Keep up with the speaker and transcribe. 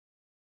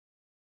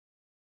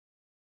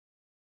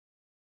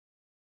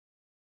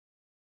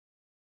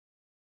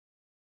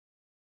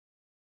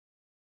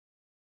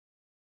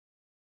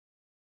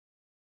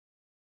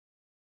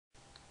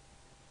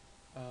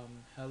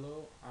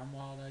Hello, I'm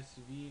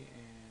Wildicv,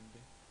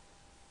 and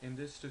in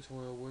this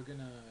tutorial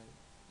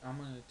I'm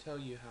gonna tell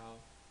you how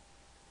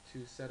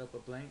to set up a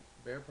blank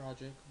bear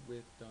project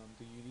with the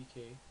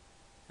UDK,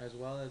 as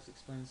well as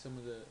explain some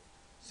of the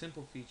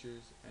simple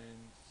features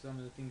and some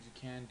of the things you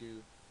can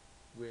do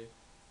with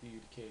the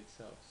UDK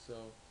itself.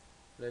 So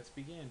let's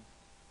begin.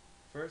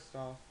 First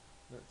off,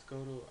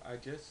 I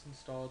just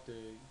installed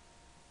the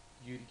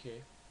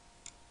UDK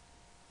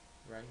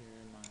right here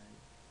in my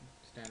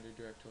standard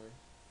directory.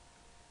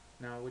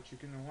 Now what you're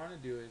going to want to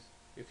do is,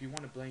 if you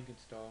want a blank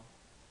install,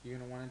 you're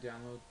going to want to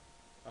download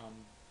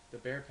the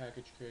bear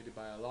package created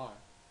by Allah.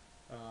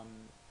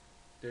 Um,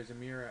 there's a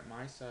mirror at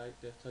my site,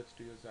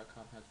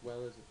 devtouchstudios.com, as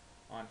well as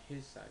on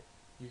his site.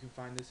 You can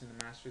find this in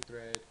the master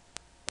thread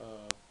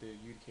of the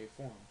UDK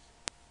forums.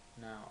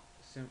 Now,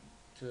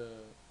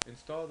 to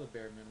install the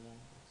bare minimum,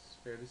 it's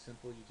fairly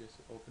simple. You just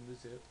open the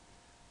zip,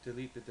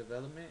 delete the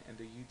development and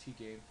the UT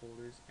game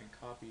folders, and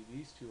copy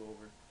these two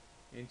over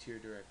into your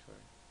directory.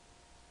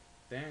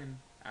 Then,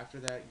 after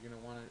that, you're going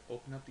to want to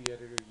open up the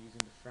editor using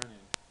the front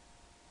end.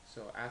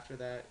 So after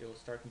that, it will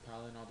start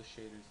compiling all the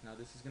shaders. Now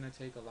this is going to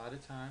take a lot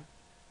of time.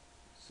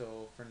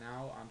 So for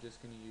now, I'm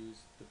just going to use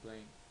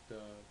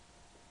the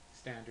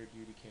standard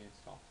UDK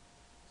install.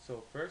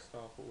 So first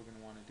off, what we're going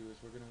to want to do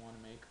is we're going to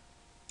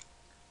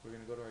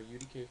go to our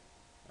UDK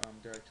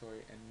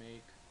directory and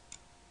make,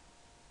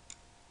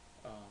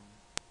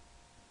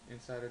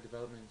 inside our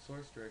development and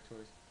source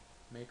directories,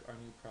 make our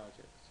new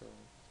project. So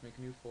let's make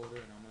a new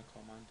folder, and I'm going to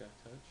call mine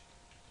DevTouch.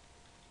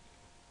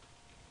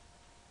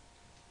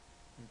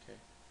 Okay,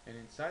 and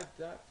inside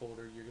that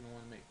folder, you're going to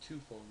want to make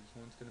two folders.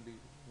 One's going to be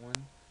one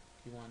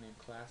you want to name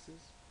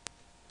classes,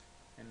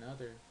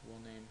 another will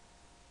name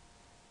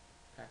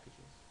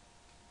packages.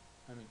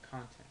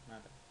 Content, not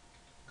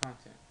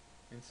content.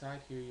 Inside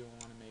here, you'll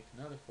want to make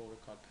another folder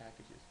called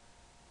packages.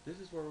 This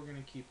is where we're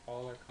going to keep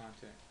all our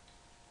content,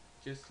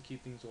 just to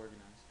keep things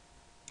organized.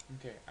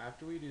 Okay,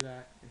 after we do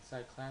that,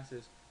 inside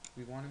classes,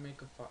 we want to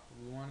make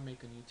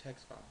a new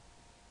text file.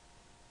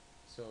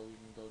 So you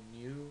can go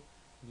new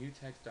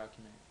text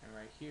document, and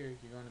right here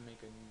you're going to make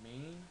a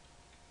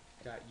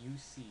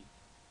main.uc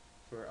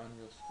for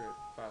Unreal Script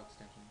file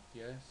extension.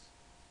 Yes.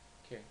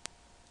 Okay.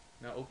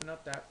 Now open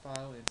up that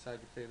file inside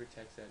your favorite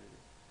text editor.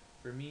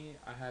 For me,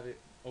 I have it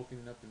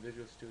opening up in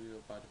Visual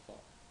Studio by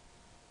default.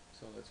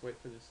 So let's wait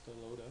for this to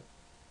load up.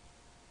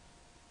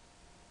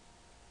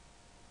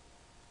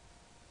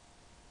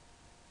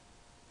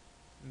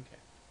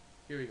 Okay,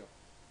 here we go.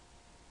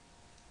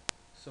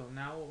 So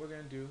now what we're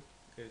going to do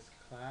is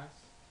class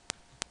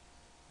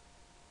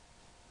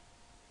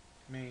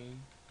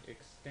main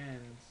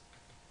extends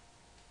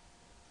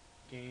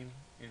game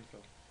info.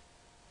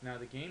 Now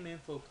the game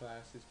info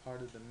class is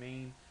part of the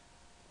main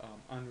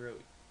Unreal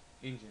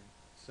engine.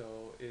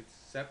 So it's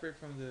separate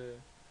from the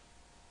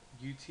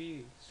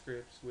UT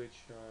scripts,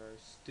 which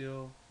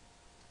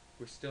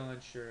we're still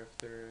unsure if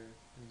they're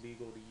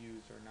legal to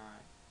use or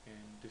not in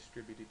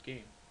distributed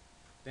game.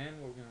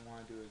 Then what we're going to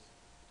want to do is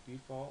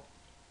default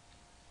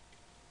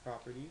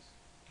properties,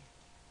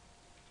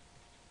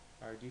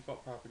 our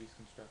default properties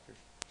constructor.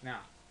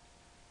 Now,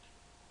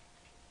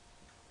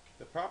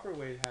 the proper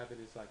way to have it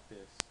is like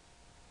this,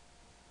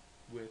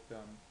 with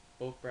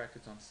both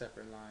brackets on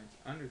separate lines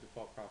under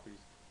default properties.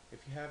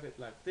 If you have it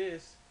like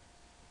this,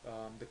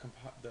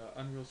 the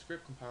Unreal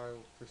Script compiler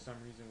for some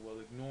reason will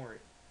ignore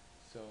it.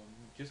 So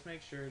just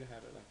make sure to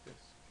have it like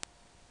this.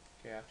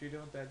 Okay, after you're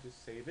done with that,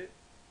 just save it,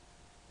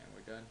 and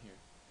we're done here.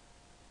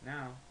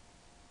 Now,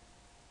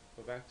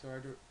 go back to our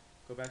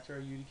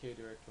UDK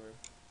directory.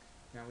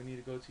 Now we need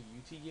to go to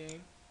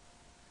UTGame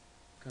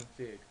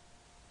config.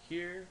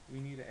 Here we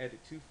need to edit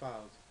two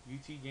files,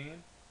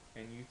 UTGame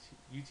and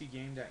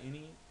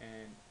UTGame.ini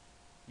and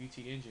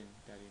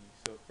UTEngine.ini.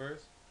 So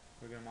first,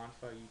 we're going to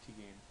modify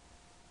UTGame.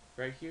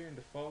 Right here in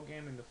default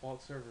game and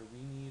default server,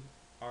 we need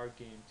our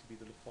game to be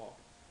the default.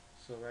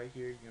 So right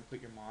here, you're going to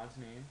put your mod's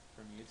name.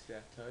 For me, it's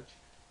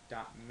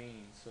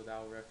devtouch.main, so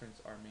that will reference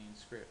our main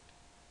script.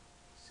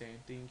 Same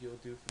thing you'll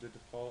do for the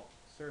default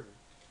server,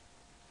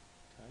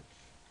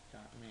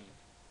 touch.main.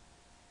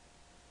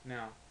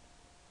 Now,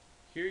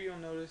 here you'll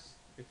notice,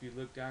 if you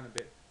look down a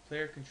bit,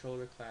 player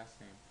controller class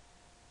name.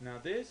 Now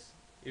this,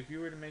 if you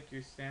were to make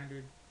your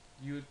standard,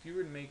 if you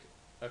were to make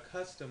a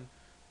custom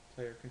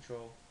player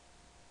control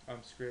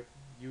script,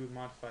 you would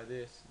modify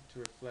this to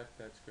reflect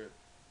that script.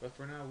 But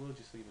for now, we'll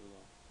just leave it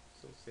alone.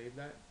 So save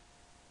that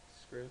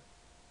script.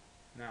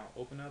 Now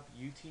open up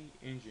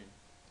UTEngine.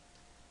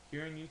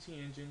 Here in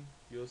UTEngine,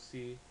 you'll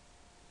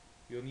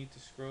need to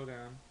scroll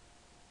down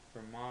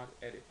for mod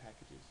edit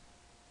packages.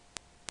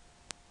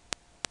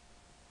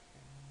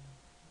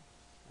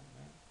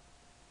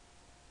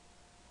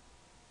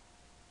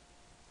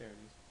 There it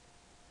is.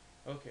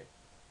 Okay.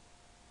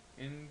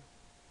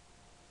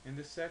 In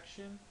this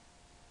section,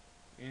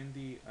 in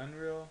the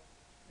Unreal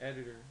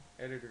editor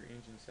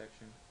engine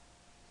section,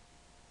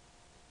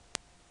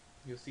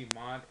 you'll see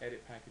mod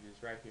edit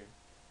packages right here.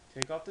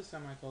 Take off the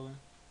semicolon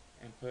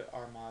and put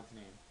our mod's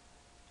name.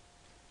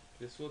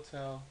 This will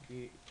tell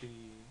the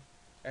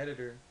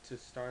editor to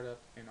start up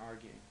in our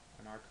game,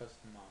 on our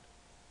custom mod.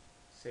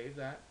 Save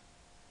that,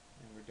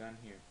 and we're done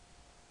here.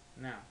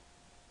 Now,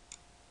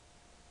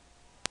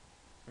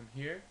 from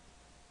here,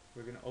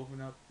 we're going to open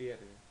up the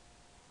editor.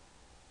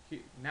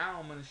 Now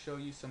I'm going to show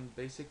you some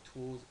basic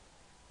tools.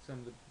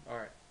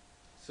 Alright,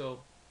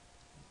 so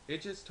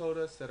it just told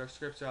us that our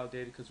scripts are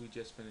outdated because we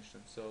just finished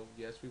them. So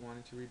yes, we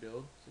wanted to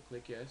rebuild, so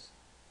click yes.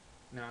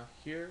 Now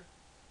here,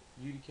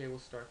 UDK will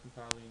start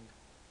compiling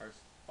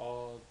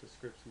all the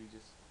scripts we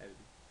just edited.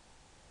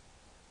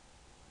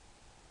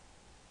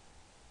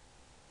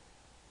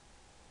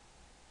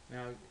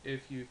 Now,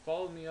 if you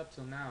followed me up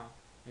till now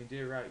and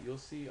did right, you'll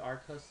see our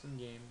custom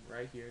game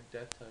right here,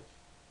 Death Touch,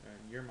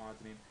 and your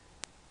mod's name,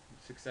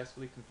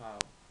 successfully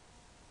compiled.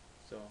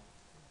 So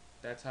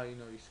that's how you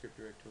know your script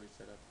directory is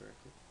set up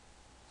correctly.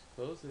 Let's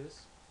close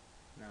this.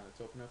 Now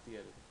let's open up the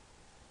editor.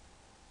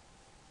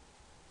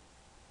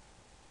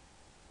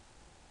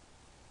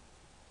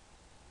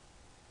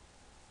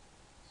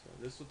 So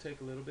this will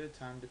take a little bit of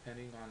time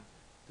depending on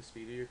the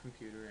speed of your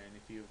computer and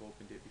if you have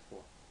opened it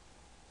before.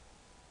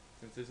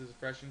 Since this is a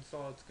fresh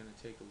install, it's going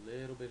to take a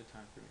little bit of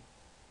time for me.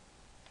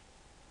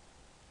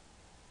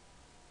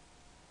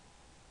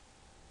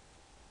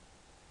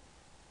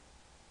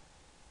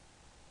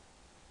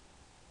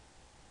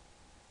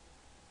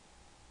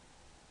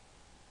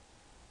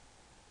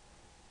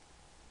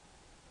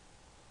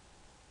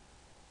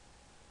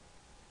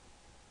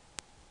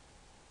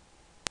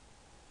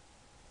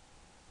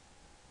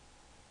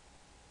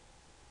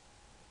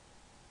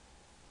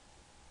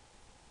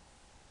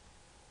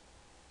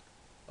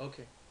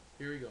 Okay,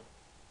 here we go.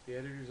 The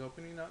editor is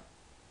opening up.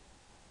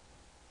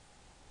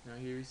 Now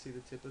here you see the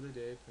tip of the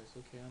day. Press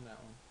OK on that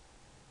one.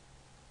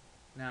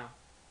 Now,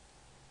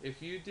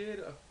 if you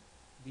did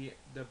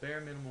the bare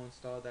minimal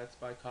install, that's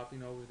by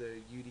copying over the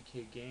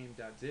UDK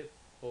game.zip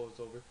folds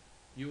over,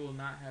 you will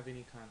not have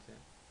any content.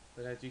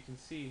 But as you can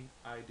see,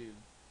 I do.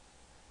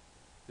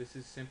 This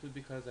is simply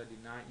because I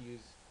did not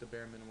use the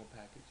bare minimal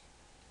package.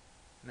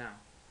 Now,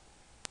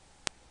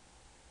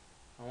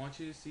 I want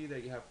you to see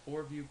that you have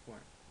four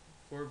viewports.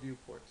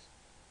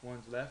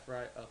 One's left,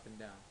 right, up, and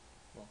down.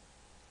 Well,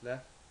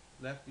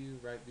 left view,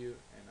 right view,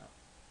 and up.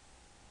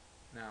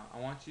 Now, I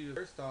want you to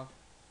first off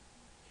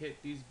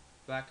hit these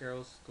black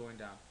arrows going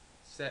down.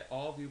 Set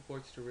all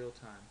viewports to real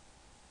time.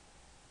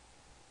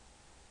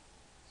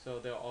 So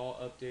they'll all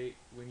update.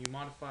 When you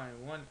modify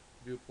in one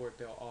viewport,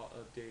 they'll all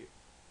update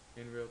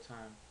in real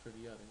time for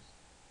the others.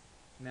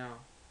 Now,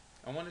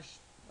 I want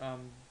to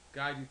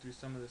guide you through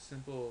some of the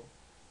simple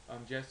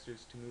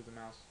gestures to move the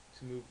mouse,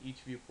 to move each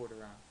viewport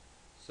around.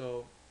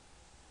 So,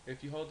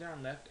 if you hold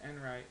down left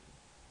and right,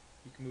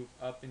 you can move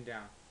up and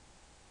down,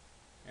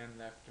 and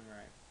left and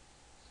right.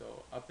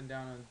 So up and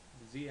down on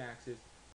the Z-axis,